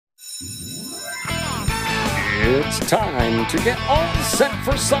It's time to get all set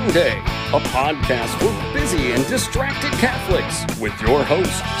for Sunday, a podcast for busy and distracted Catholics with your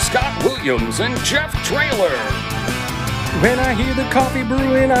hosts, Scott Williams and Jeff Traylor. When I hear the coffee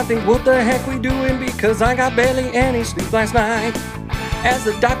brewing, I think, what the heck we doing? Because I got barely any sleep last night. As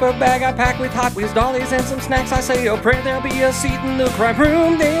the diaper bag I pack with Hot Wheels dollies and some snacks, I say, oh, pray there'll be a seat in the crime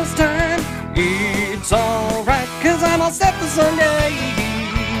room this time. It's alright, cause I'm all set for Sunday.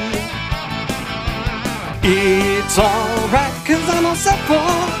 It's alright, cause I'm all set for.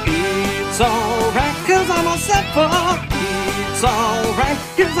 It's alright, cause I'm all set for. It's alright,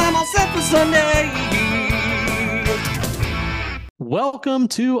 cause I'm all set for Sunday. Welcome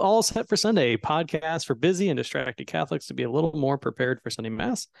to All Set for Sunday, a podcast for busy and distracted Catholics to be a little more prepared for Sunday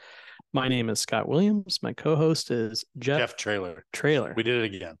Mass. My name is Scott Williams. My co-host is Jeff Traylor. We did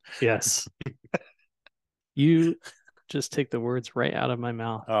it again. Yes. You just take the words right out of my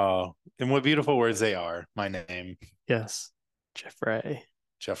mouth. Oh, and what beautiful words they are. My name. Yes. Jeffrey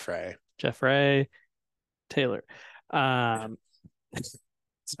Taylor.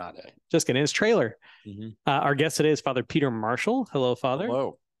 It's not it. Just kidding. It's Trailer. Mm-hmm. Our guest today is Father Peter Marshall. Hello, Father.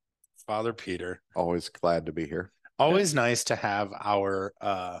 Hello. Father Peter. Always glad to be here. Always nice to have our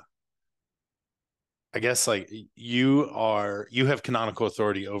I guess like you have canonical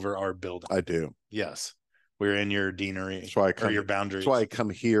authority over our building. I do. Yes. We're in your deanery. That's why I come, or your boundaries. That's why I come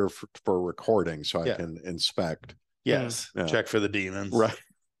here for recording so Yeah. I can inspect. Yes. Yeah. Check for the demons. Right.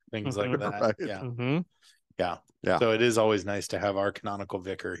 Things like that. Right. Yeah. Mm-hmm. Yeah. Yeah. So it is always nice to have our canonical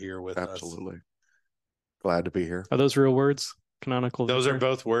vicar here with us. Absolutely. Glad to be here. Are those real words? Canonical? Those vicar? are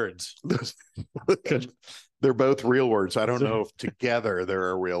both words. Good. They're both real words. I don't know if together they're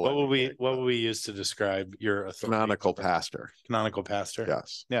a real What will we use to describe your authority? Canonical pastor. Canonical pastor.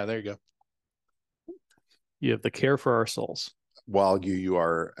 Yes. Yeah, there you go. You have the care for our souls. While you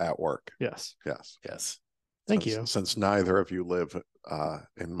are at work. Yes. Yes. Yes. Thank you. Since neither of you live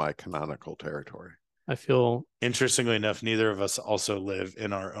in my canonical territory. I feel Interestingly enough, neither of us also live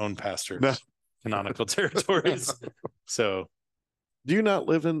in our own pastor's No. canonical territories. So Do you not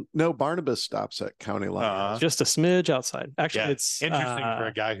live in? No, Barnabas stops at County Line. just a smidge outside. Actually, yeah, it's interesting for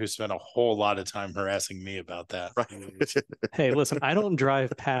a guy who spent a whole lot of time harassing me about that. Right. Hey, listen, I don't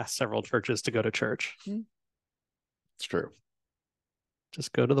drive past several churches to go to church. It's true.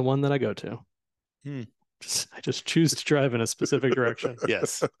 Just go to the one that I go to. I just choose to drive in a specific direction.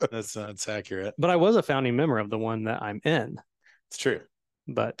 Yes, that's accurate. But I was a founding member of the one that I'm in. It's true.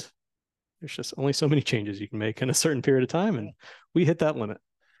 But there's just only so many changes you can make in a certain period of time, and we hit that limit.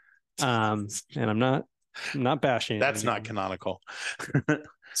 And I'm not bashing it. That's not canonical.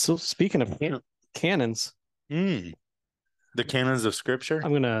 So speaking of canons, The canons of Scripture.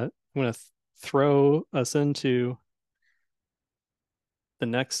 I'm gonna throw us into the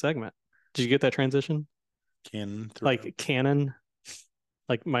next segment. Did you get that transition? Like cannon,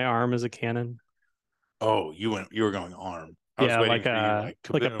 like my arm is a cannon. Oh, you were going arm. I was Yeah, waiting like for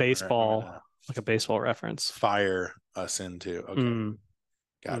you, a kaboom, baseball, or, like a baseball reference. fire us into. Okay,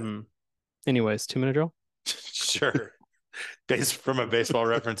 got it. Anyways, 2-minute drill. Sure. From a baseball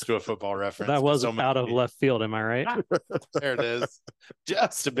reference to a football reference. That was So many out of people. left field. Am I right? There it is.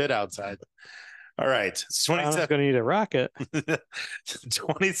 Just a bit outside. All right. It's I'm going to need a rocket.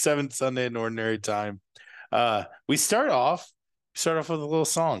 27th Sunday in Ordinary Time. We start off with a little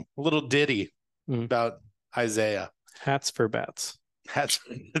song, a little ditty about Isaiah. Hats for bats.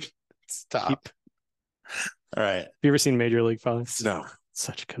 Stop. All right. Have you ever seen Major League, Father? No.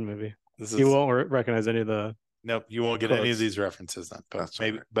 Such a good movie. This is, You won't recognize any of the. Nope, you won't get Close. any of these references then. But That's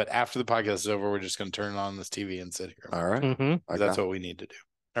maybe. all right. But after the podcast is over, we're just going to turn on this TV and sit here. All right. Mhm. That's what we need to do.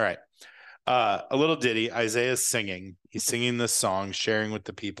 All right. A little ditty. Isaiah's singing. He's singing this song, sharing with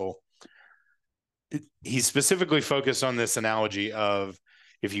the people. He's specifically focused on this analogy of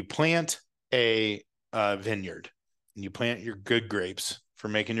if you plant a vineyard and you plant your good grapes for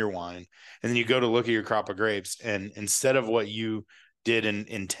making your wine, and then you go to look at your crop of grapes, and instead of what you did and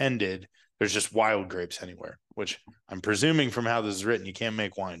intended, there's just wild grapes anywhere, which I'm presuming from how this is written, you can't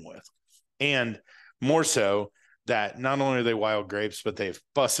make wine with. And more so, that not only are they wild grapes, but they've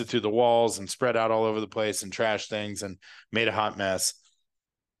busted through the walls and spread out all over the place and trashed things and made a hot mess.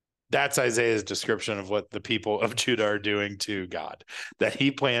 That's Isaiah's description of what the people of Judah are doing to God, that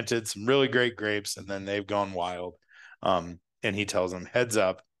he planted some really great grapes and then they've gone wild. And he tells them, heads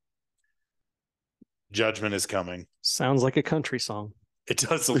up, judgment is coming. Sounds like a country song. It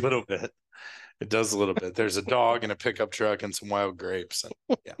does a little bit. It does a little bit. There's a dog and a pickup truck and some wild grapes.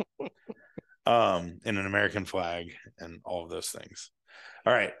 And, yeah. And an American flag and all of those things.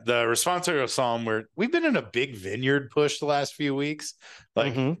 All right. The responsorial psalm, where we've been in a big vineyard push the last few weeks.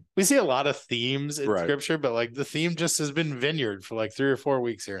 Like we see a lot of themes in scripture, but like the theme just has been vineyard for like 3 or 4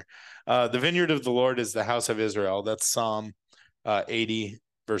 weeks here. The vineyard of the Lord is the house of Israel. That's Psalm 80,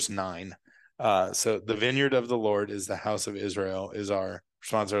 verse 9. So the vineyard of the Lord is the house of Israel is our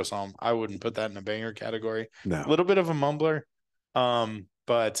responsorial psalm. I wouldn't put that in a banger category. No. A little bit of a mumbler.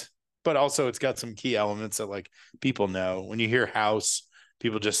 But also it's got some key elements that like people know. When you hear house,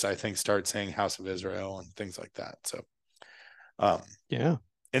 people just, I think, start saying house of Israel and things like that. So, yeah.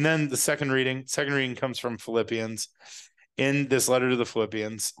 And then the second reading comes from Philippians. In this letter to the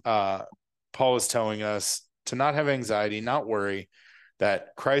Philippians, Paul is telling us to not have anxiety, not worry, that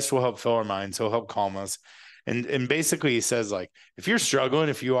Christ will help fill our minds. He'll help calm us. And basically he says, like, if you're struggling,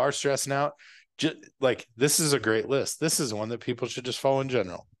 if you are stressing out, just like, this is a great list. This is one that people should just follow in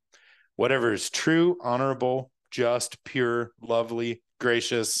general. Whatever is true, honorable, just, pure, lovely,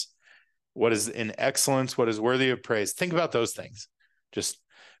 gracious, what is in excellence, what is worthy of praise. Think about those things. Just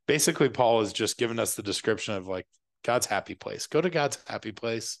basically, Paul has just given us the description of like God's happy place. Go to God's happy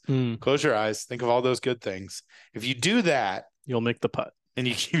place. Close your eyes. Think of all those good things. If you do that, you'll make the putt. And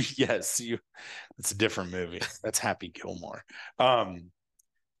it's a different movie. That's Happy Gilmore.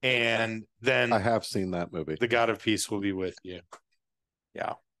 And then I have seen that movie. The God of peace will be with you.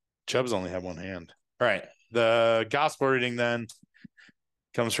 Yeah. Chubb's only have one hand. All right. The gospel reading then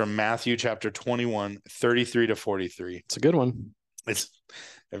comes from Matthew chapter 21, 33 to 43. It's a good one. It's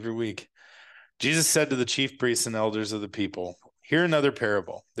every week. Jesus said to the chief priests and elders of the people, hear another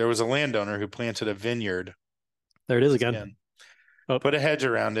parable. There was a landowner who planted a vineyard. There it is again. Put a hedge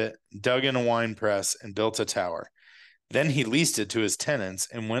around it, dug in a wine press, and built a tower. Then he leased it to his tenants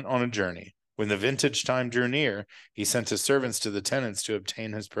and went on a journey. When the vintage time drew near, he sent his servants to the tenants to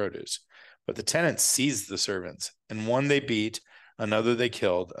obtain his produce. But the tenants seized the servants, and one they beat, another they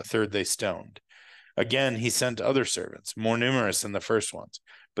killed, a third they stoned. Again, he sent other servants, more numerous than the first ones,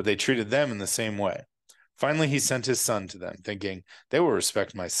 but they treated them in the same way. Finally, he sent his son to them, thinking, they will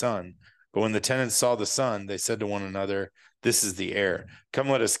respect my son. But when the tenants saw the son, they said to one another, this is the heir. Come,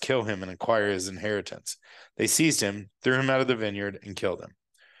 let us kill him and acquire his inheritance. They seized him, threw him out of the vineyard, and killed him.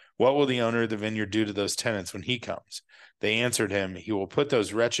 What will the owner of the vineyard do to those tenants when he comes? They answered him, he will put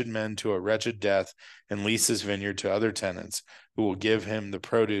those wretched men to a wretched death and lease his vineyard to other tenants who will give him the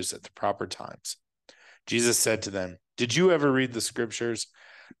produce at the proper times. Jesus said to them, did you ever read the scriptures?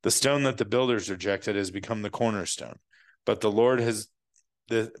 The stone that the builders rejected has become the cornerstone, but by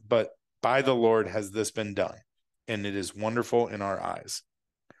the Lord has this been done, and it is wonderful in our eyes.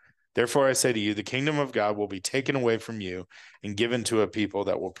 Therefore, I say to you, the kingdom of God will be taken away from you and given to a people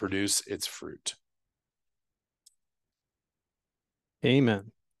that will produce its fruit.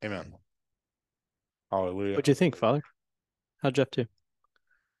 Amen. Amen. Hallelujah. What'd you think, Father? How'd Jeff do?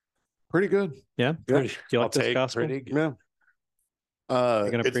 Pretty good. Yeah? Yeah. Do you like this gospel? Pretty good. Yeah.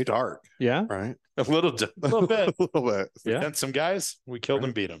 It's preach? dark, Yeah? right? A little bit. A little bit. Yeah. And some guys, we killed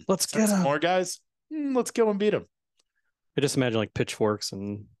and beat them. Let's get some them. more guys. Let's kill and beat them. I just imagine like pitchforks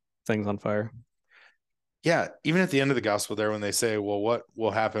and things on fire. Yeah. Even at the end of the gospel there, when they say, well, what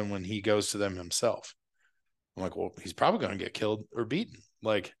will happen when he goes to them himself? I'm like, well, he's probably going to get killed or beaten.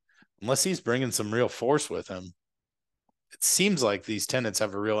 Like, unless he's bringing some real force with him. It seems like these tenants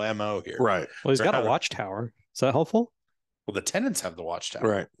have a real MO here. Right. Well, he's got a watchtower. Is that helpful? Well, the tenants have the watchtower.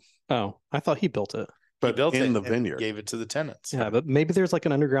 Right. Oh, I thought he built it. But He built in it the and vineyard. gave it to the tenants. Yeah, but maybe there's like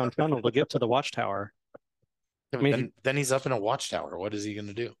an underground tunnel to get to the watchtower. Yeah, I mean, then he's up in a watchtower. What is he going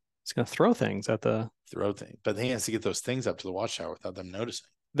to do? He's going to throw things at the... Throw things. But he has to get those things up to the watchtower without them noticing.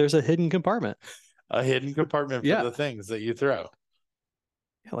 There's a hidden compartment. A hidden compartment for Yeah. the things that you throw.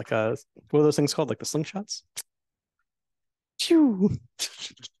 Yeah, like what are those things called? Like the slingshots? Phew.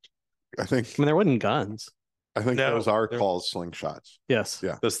 I think I mean, there wasn't guns. no, those are they're- called slingshots. Yes.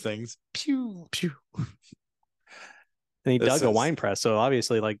 Yeah. Those things. Pew. Pew. And he This dug a is- wine press. So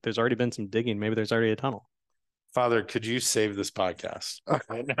obviously, like, there's already been some digging. Maybe there's already a tunnel. Father, could you save this podcast?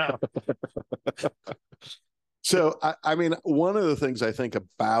 Right now? So, I mean, one of the things I think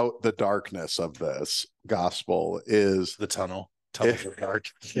about the darkness of this gospel is The tunnel. Tunnels are dark.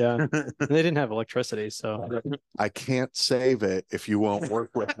 Yeah. And they didn't have electricity. So I can't save it if you won't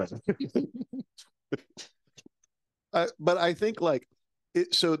work with me. But I think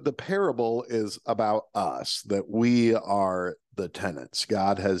so the parable is about us, that we are the tenants.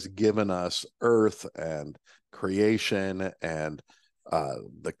 God has given us earth and creation and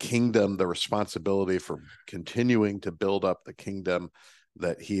the kingdom, the responsibility for continuing to build up the kingdom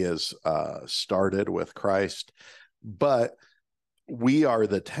that he has started with Christ. But we are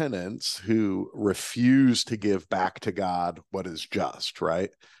the tenants who refuse to give back to God what is just, right?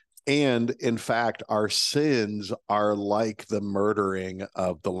 And in fact, our sins are like the murdering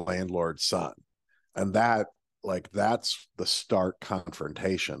of the landlord's son. And that's the stark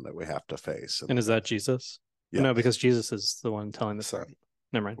confrontation that we have to face. And is that Jesus? Yeah. No, because Jesus is the one telling the son.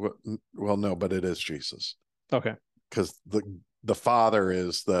 Never mind. Well, no, but it is Jesus. Okay. Because the father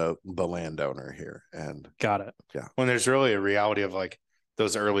is the landowner here. And got it. Yeah. When there's really a reality of like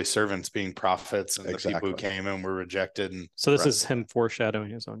those early servants being prophets and Exactly. the people who came and were rejected. And so this is him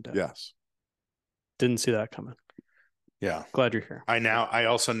foreshadowing his own death. Yes. Didn't see that coming. Yeah. Glad you're here. I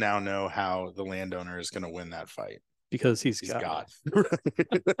also now know how the landowner is going to win that fight. Because he's God.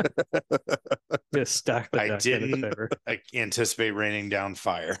 Yeah, stack the deck. I didn't anticipate raining down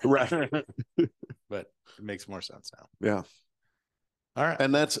fire. Right. But it makes more sense now. Yeah. All right.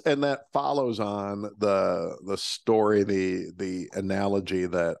 And that follows on the story, the analogy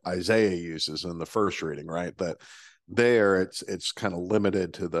that Isaiah uses in the first reading, right? That there it's kind of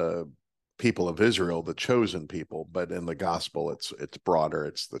limited to the people of Israel, the chosen people, but in the gospel it's broader,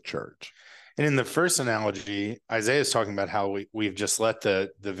 it's the church. And in the first analogy, Isaiah is talking about how we've just let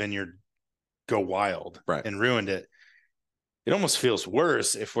the vineyard go wild, right, and ruined it. It almost feels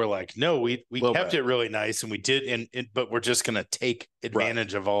worse if we're like, no, we kept it really nice and we did, but we're just going to take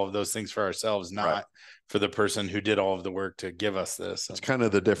advantage of all of those things for ourselves, not for the person who did all of the work to give us this. It's kind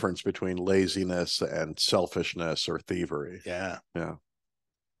of the difference between laziness and selfishness or thievery. Yeah. Yeah.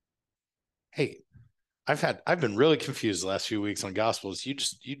 Hey, I've been really confused the last few weeks on Gospels.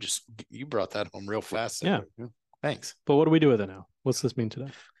 You brought that home real fast. Yeah. Thanks. But what do we do with it now? What's this mean today?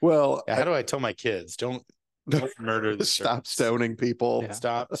 Well, how do I tell my kids don't murder the stop stoning people? Yeah.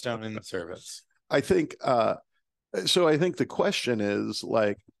 Stop stoning the servants. I think so. I think the question is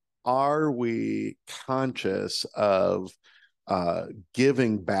like, are we conscious of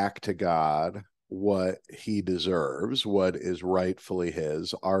giving back to God what he deserves, what is rightfully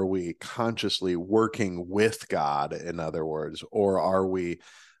his? Are we consciously working with God, in other words, or are we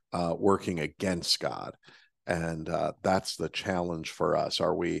working against God? And that's the challenge for us.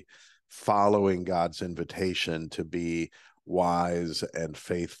 Are we following God's invitation to be wise and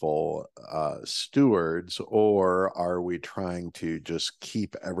faithful stewards, or are we trying to just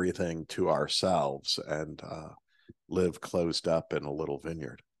keep everything to ourselves and live closed up in a little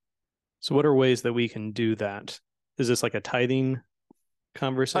vineyard? So what are ways that we can do that? Is this like a tithing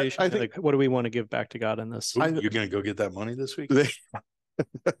conversation? I think, like, what do we want to give back to God in this? You're going to go get that money this week?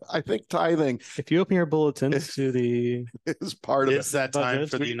 I think tithing, if you open your bulletin to the is part of it's that time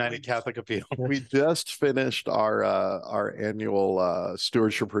for the United Catholic Appeal. We just finished our annual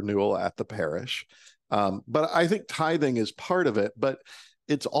stewardship renewal at the parish, but I think tithing is part of it. But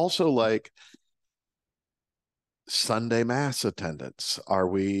it's also like Sunday Mass attendance. Are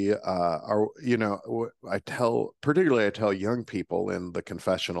we I tell young people in the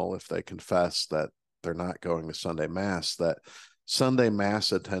confessional, if they confess that they're not going to Sunday Mass, that Sunday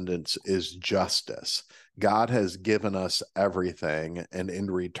Mass attendance is justice. God has given us everything, and in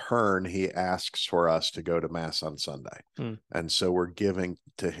return, he asks for us to go to Mass on Sunday. And so we're giving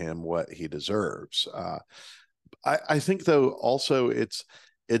to him what he deserves. I think, though, also it's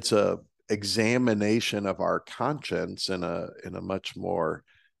a examination of our conscience in a much more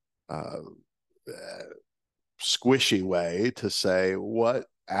squishy way to say, what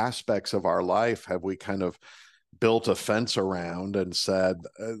aspects of our life have we kind of built a fence around and said,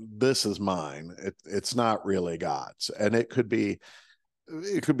 this is mine. It's not really God's. And it could be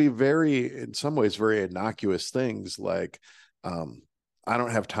in some ways, very innocuous things like, I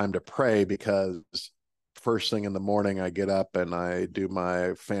don't have time to pray because first thing in the morning I get up and I do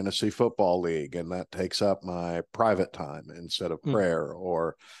my fantasy football league, and that takes up my private time instead of prayer.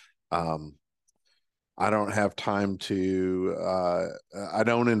 Or, I don't have time to, I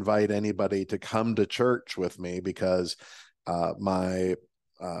don't invite anybody to come to church with me because my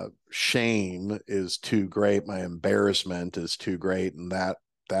shame is too great. My embarrassment is too great. And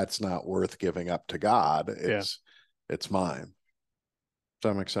that's not worth giving up to God. It's mine.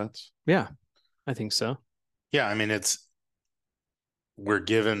 Does that make sense? Yeah, I think so. Yeah. I mean, we're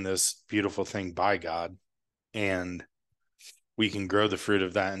given this beautiful thing by God, and we can grow the fruit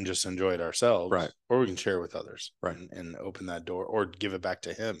of that and just enjoy it ourselves. Right. Or we can share with others. Right. And open that door, or give it back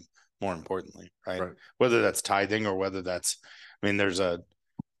to him, more importantly. Right. Right. Whether that's tithing or whether that's, I mean, there's a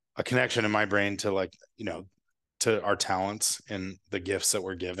connection in my brain to, like, to our talents and the gifts that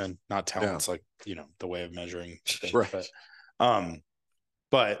we're given, not talents, like, the way of measuring things, right.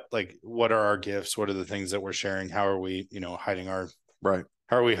 But like, what are our gifts? What are the things that we're sharing? How are we, hiding our, right.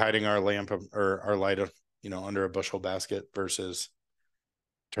 How are we hiding our lamp or our light, under a bushel basket versus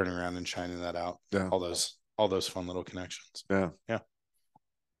turning around and shining that out. Yeah. All those fun little connections. Yeah.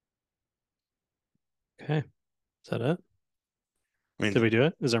 Okay. Is that it? I mean, Did we do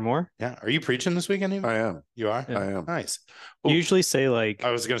it? Is there more? yeah. Are you preaching this weekend even? I am. You are? Yeah. I am. Nice. You Well, usually say like,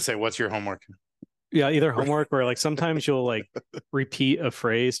 I was going to say, what's your homework? yeah, either homework or like sometimes you'll like repeat a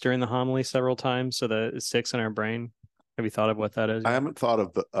phrase during the homily several times so that it sticks in our brain. Have you thought of what that is? I haven't thought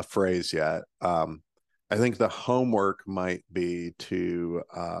of a phrase yet. I think the homework might be to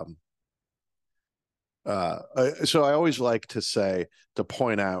so I always like to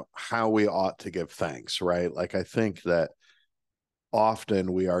point out how we ought to give thanks, right? Like I think that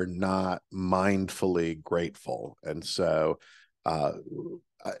often we are not mindfully grateful. And so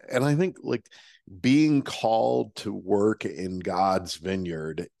and I think like being called to work in God's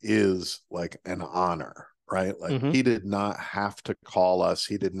vineyard is like an honor, right? Like he did not have to call us.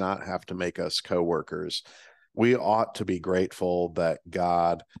 He did not have to make us co-workers. We ought to be grateful that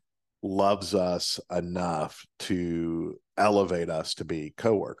God loves us enough to elevate us to be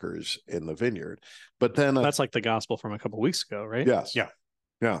co-workers in the vineyard. But then that's like the gospel from a couple of weeks ago, right? Yes.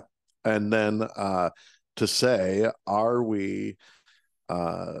 Yeah. And then to say, are we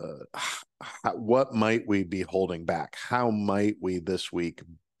what might we be holding back? How might we this week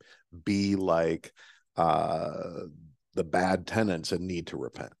be like the bad tenants and need to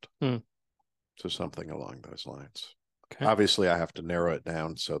repent? So something along those lines. Okay. Obviously, I have to narrow it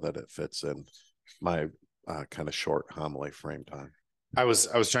down so that it fits in my kind of short homily frame time. I was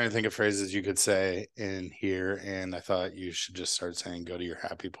trying to think of phrases you could say in here, and I thought you should just start saying "go to your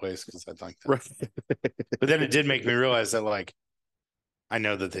happy place" because I think that. Right. But then it did make me realize that, like, I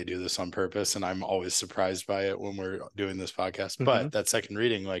know that they do this on purpose, and I'm always surprised by it when we're doing this podcast. But that second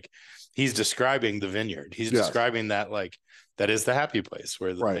reading, like, he's describing the vineyard. He's describing that, like, that is the happy place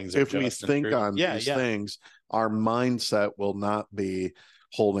where the things are. If we think on these things, our mindset will not be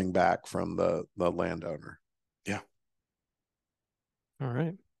holding back from the landowner. Yeah. All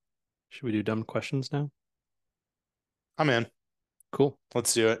right. Should we do dumb questions now? I'm in. Cool.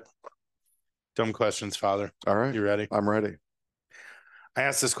 Let's do it. Dumb questions, Father. All right. You ready? I'm ready. I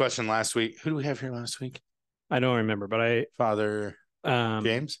asked this question last week. Who do we have here last week? I don't remember, but Father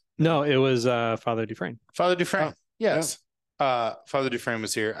James? No, it was Father Dufresne. Father Dufresne. Oh, yes. Yeah. Father Dufresne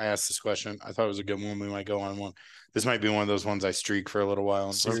was here. I asked this question. I thought it was a good one. We might go on one. This might be one of those ones I streak for a little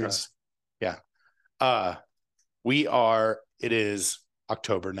while. Serious. Yeah. It is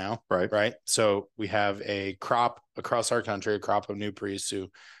October now. Right. So we have a crop across our country, a crop of new priests who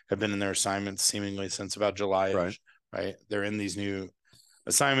have been in their assignments seemingly since about July. Right. They're in these new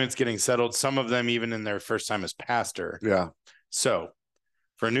assignments getting settled. Some of them even in their first time as pastor. Yeah. So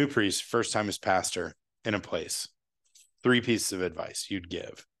for a new priest, first time as pastor in a place, 3 pieces of advice you'd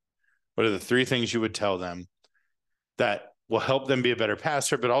give. What are the 3 things you would tell them that will help them be a better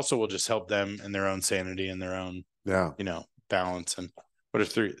pastor, but also will just help them in their own sanity and their own, balance? And what are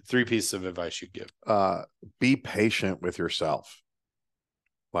 3 pieces of advice you'd give? Be patient with yourself.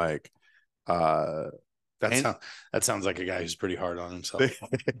 Like, that sounds like a guy who's pretty hard on himself.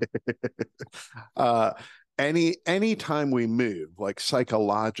 Any time we move, like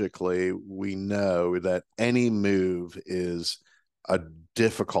psychologically, we know that any move is a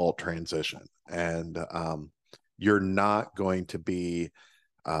difficult transition, and you're not going to be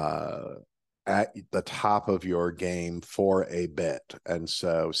at the top of your game for a bit. And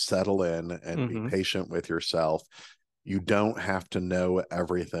so settle in and be patient with yourself. You don't have to know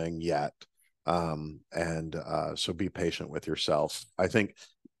everything yet. So be patient with yourself. I think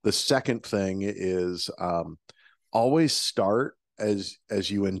the second thing is always start as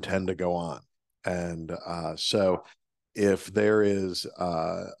you intend to go on. And so if there is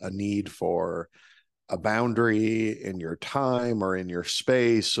a need for a boundary in your time or in your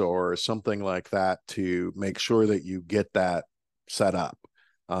space or something like that, to make sure that you get that set up.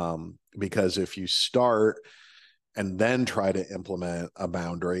 Because if you start and then try to implement a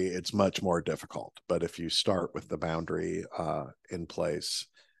boundary, it's much more difficult. But if you start with the boundary in place,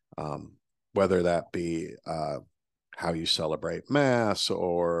 whether that be how you celebrate Mass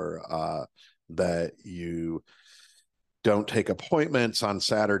or that you don't take appointments on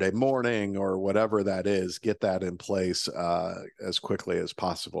Saturday morning or whatever that is, get that in place as quickly as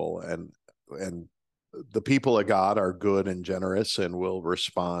possible. And the people of God are good and generous and will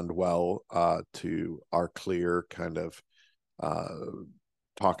respond well to our clear kind of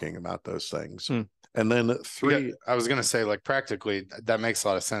talking about those things. And then 3, I was going to say, like, practically that makes a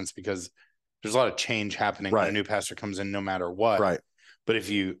lot of sense because there's a lot of change happening when a new pastor comes in, no matter what. Right. But if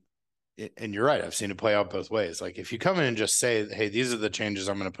you, and you're right, I've seen it play out both ways. Like if you come in and just say, hey, these are the changes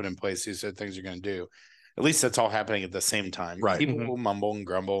I'm going to put in place, these are the things you're going to do, at least that's all happening at the same time. Right. People Mhm. will mumble and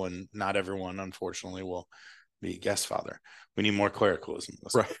grumble, and not everyone, unfortunately, will be guest father. We need more clericalism.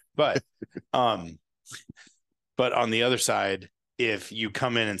 Right. But but on the other side, if you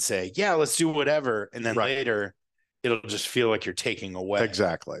come in and say, yeah, let's do whatever, and then Right. later it'll just feel like you're taking away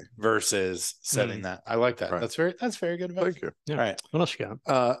Exactly. versus setting that. I like that. Right. That's very good advice. Thank you. Yeah. All right. What else you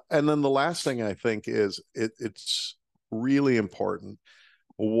got? And then the last thing I think is it's really important.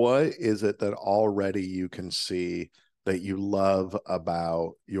 What is it that already you can see that you love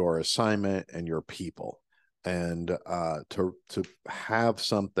about your assignment and your people? And to have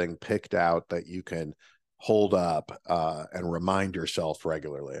something picked out that you can hold up and remind yourself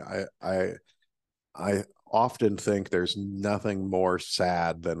regularly. I often think there's nothing more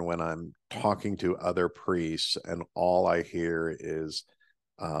sad than when I'm talking to other priests and all I hear is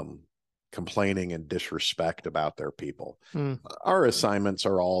complaining and disrespect about their people. Our assignments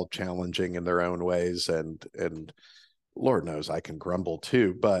are all challenging in their own ways, and Lord knows I can grumble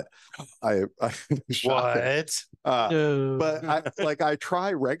too, but I What? but I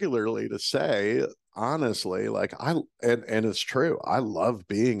try regularly to say honestly, like and it's true. I love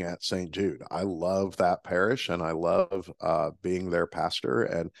being at St. Jude. I love that parish, and I love being their pastor.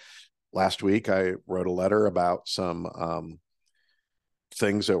 And last week I wrote a letter about some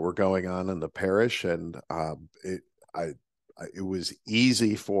things that were going on in the parish, and it was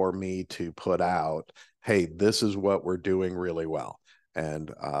easy for me to put out, hey, this is what we're doing really well.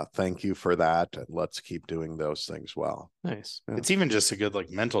 And thank you for that. And let's keep doing those things well. Nice. Yeah. It's even just a good like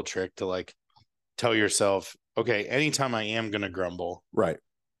mental trick to like tell yourself, okay, anytime I am going to grumble, Right.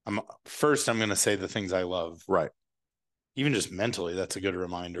 I'm going to say the things I love. Right. Even just mentally, that's a good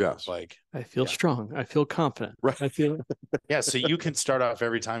reminder. Yes. Of like, I feel strong. I feel confident. Right. I feel yeah. So you can start off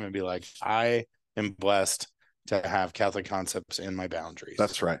every time and be like, I am blessed to have Catholic concepts in my boundaries.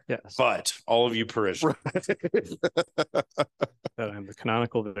 That's right. yes. But all of you parishioners, That I'm the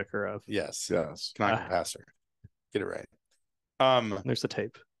canonical vicar of. yes, Yes. canonical pastor, get it right. There's the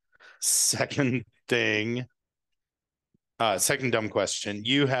tape. Second thing, second dumb question.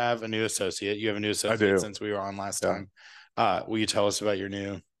 You have a new associate. You have a new associate since we were on last time. Will you tell us about your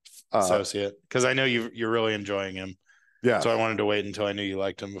new associate? Because I know you're really enjoying him. Yeah. So I wanted to wait until I knew you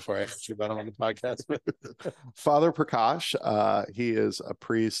liked him before I asked you about him on the podcast. Father Prakash, he is a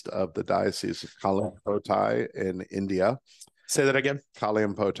priest of the Diocese of Kalyampotai in India. Say that again.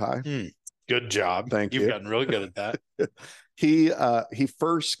 Kalyampotai. Good job. Thank you. You've gotten really good at that. He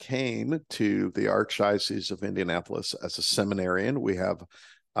first came to the Archdiocese of Indianapolis as a seminarian. We have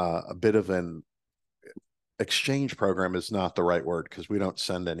a bit of an exchange program is not the right word because we don't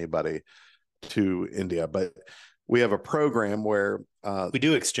send anybody to India, but we have a program where we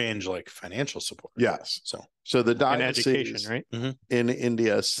do exchange like financial support. Yes. So the And diocese education, right? in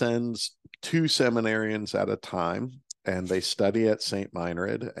India sends 2 seminarians at a time, and they study at St.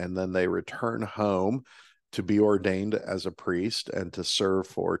 Meinrad, and then they return home to be ordained as a priest and to serve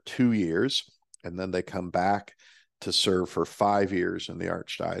for 2 years. And then they come back to serve for 5 years in the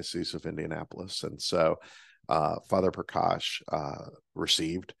Archdiocese of Indianapolis. And so Father Prakash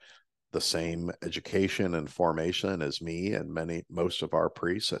received the same education and formation as me and most of our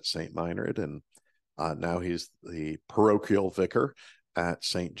priests at St. Meinrad. And now he's the parochial vicar at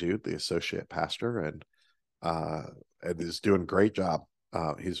St. Jude, the associate pastor, and is doing a great job.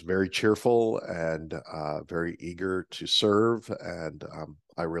 He's very cheerful and very eager to serve, and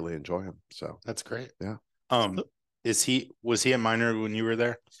I really enjoy him. So that's great. Yeah. Was he at Meinrad when you were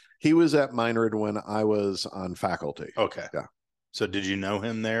there? He was at Meinrad when I was on faculty. Okay. Yeah. So did you know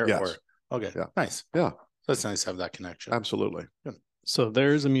him there? Yes. Okay. Yeah. Nice. Yeah. That's nice to have that connection. Absolutely. Yeah. So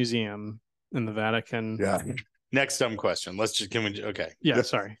there's a museum in the Vatican. Yeah. Next dumb question. Okay. Yeah,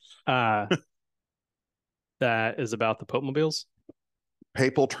 sorry. That is about the Pope mobiles.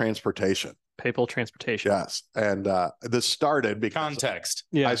 Papal transportation. Papal transportation. Yes. And this started because Context.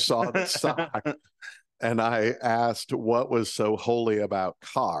 Yeah. I saw the sign and I asked what was so holy about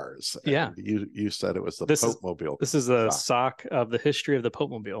cars. And Yeah. You said it was the This is- Pope mobile. This is the sock of the history of the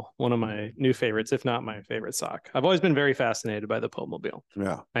Pope mobile. One of my new favorites, if not my favorite sock. I've always been very fascinated by the Pope mobile.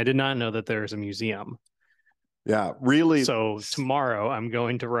 Yeah. I did not know that there's a museum. Yeah. Really. So tomorrow I'm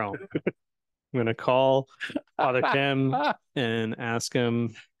going to Rome. I'm going to call Father Kim and ask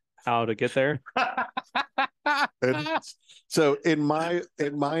him how to get there. And so in my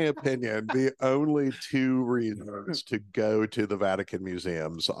opinion, the only 2 reasons to go to the Vatican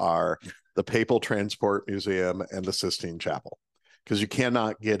museums are the Papal Transport Museum and the Sistine Chapel, because you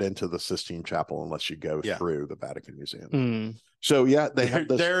cannot get into the Sistine Chapel unless you go through the Vatican Museum. So yeah, they have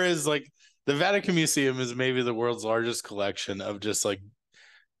this. There is like the Vatican Museum is maybe the world's largest collection of just like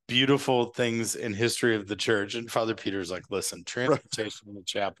beautiful things in history of the church. And Father Peter's like, listen, transportation in the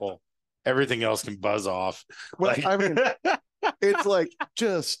chapel, everything else can buzz off. Well, Like- I mean, it's like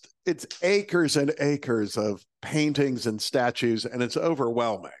it's acres and acres of paintings and statues, and it's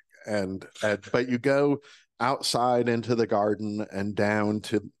overwhelming. And but you go outside into the garden and down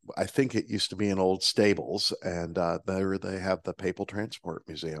to, I think it used to be an old stables, and there they have the Papal Transport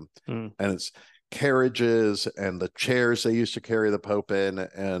Museum, and it's carriages and the chairs they used to carry the Pope in,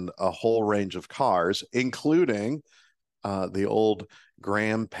 and a whole range of cars, including the old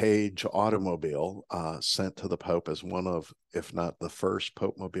Graham Page automobile sent to the Pope as one of, if not the first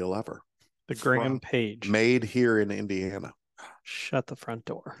Pope mobile ever. The Graham Page. Made here in Indiana. Shut the front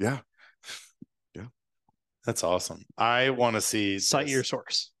door. Yeah. That's awesome. I want to see Cite this. your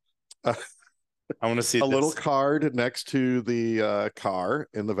source. I want to see A this. little card next to the car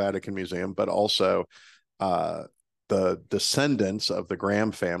in the Vatican Museum, but also the descendants of the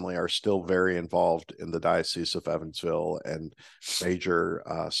Graham family are still very involved in the Diocese of Evansville and major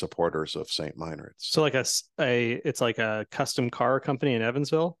supporters of St. Meinrad. So like it's like a custom car company in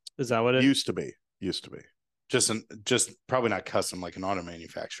Evansville. Is that what it Used to be. just probably not custom, like an auto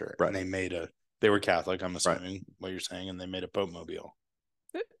manufacturer. Right. And they were Catholic, I'm assuming what you're saying, and they made a Pope mobile.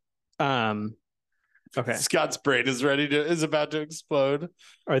 Okay. Scott's brain is about to explode.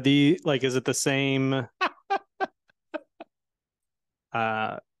 Are is it the same?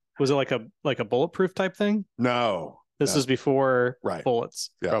 Was it like a bulletproof type thing? No. This no. is before Right. bullets.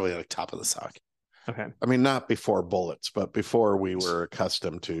 Yeah. Probably like top of the sock. Okay. I mean, not before bullets, but before we were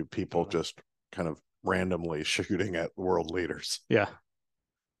accustomed to people just kind of randomly shooting at world leaders. Yeah.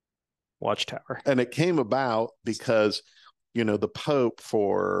 Watchtower. And it came about because, the Pope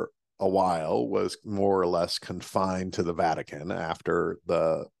for a while was more or less confined to the Vatican after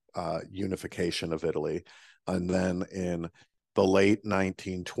the unification of Italy. And then in the late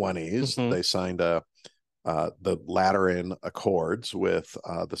 1920s, they signed the Lateran Accords with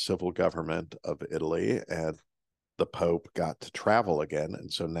the civil government of Italy, and the Pope got to travel again.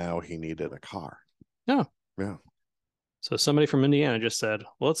 And so now he needed a car. Oh. Yeah. So somebody from Indiana just said,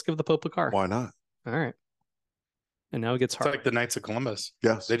 well, let's give the Pope a car. Why not? All right. And now it gets It's hard. like the Knights of Columbus.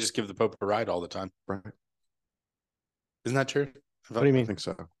 Yes. They just give the Pope a ride all the time. Right. Isn't that true? What do you I mean? think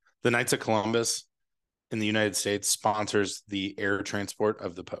so. The Knights of Columbus in the United States sponsors the air transport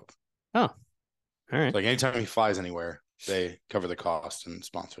of the Pope. Oh. All right. Like anytime he flies anywhere, they cover the cost and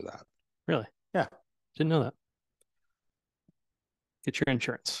sponsor that. Really? Yeah. Didn't know that. Get your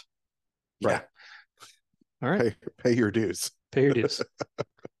insurance. Right. All right. Pay your dues. Pay your dues.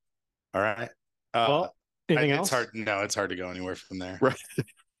 All right. Well, anything else? It's hard. No, it's hard to go anywhere from there. Right.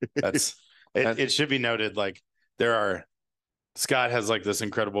 It should be noted, like Scott has like this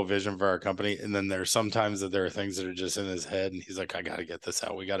incredible vision for our company, and then there's sometimes that there are things that are just in his head, and he's like, I got to get this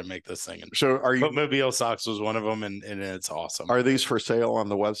out. We got to make this thing. And So are you? Mobile Socks was one of them, and it's awesome. Are these for sale on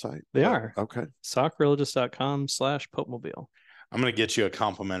the website? They are. Okay. Sockreligious.com/popemobile. I'm going to get you a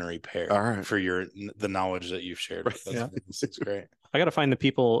complimentary pair. All right. For the knowledge that you've shared. With us. Yeah. It's great. I got to find the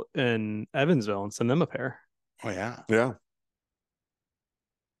people in Evansville and send them a pair. Oh yeah. Yeah.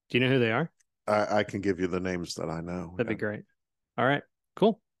 Do you know who they are? I can give you the names that I know. That'd be great. All right.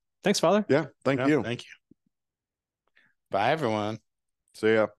 Cool. Thanks, Father. Yeah. Thank Yeah, you. Thank you. Bye, everyone.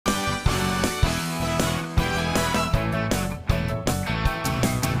 See ya.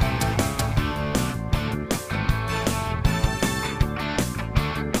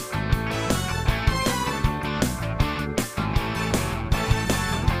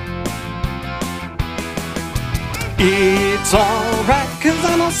 It's alright, cause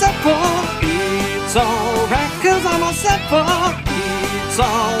I'm all set for. It's alright, cause I'm all set for. It's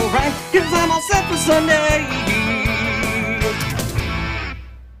alright, cause I'm all set for Sunday.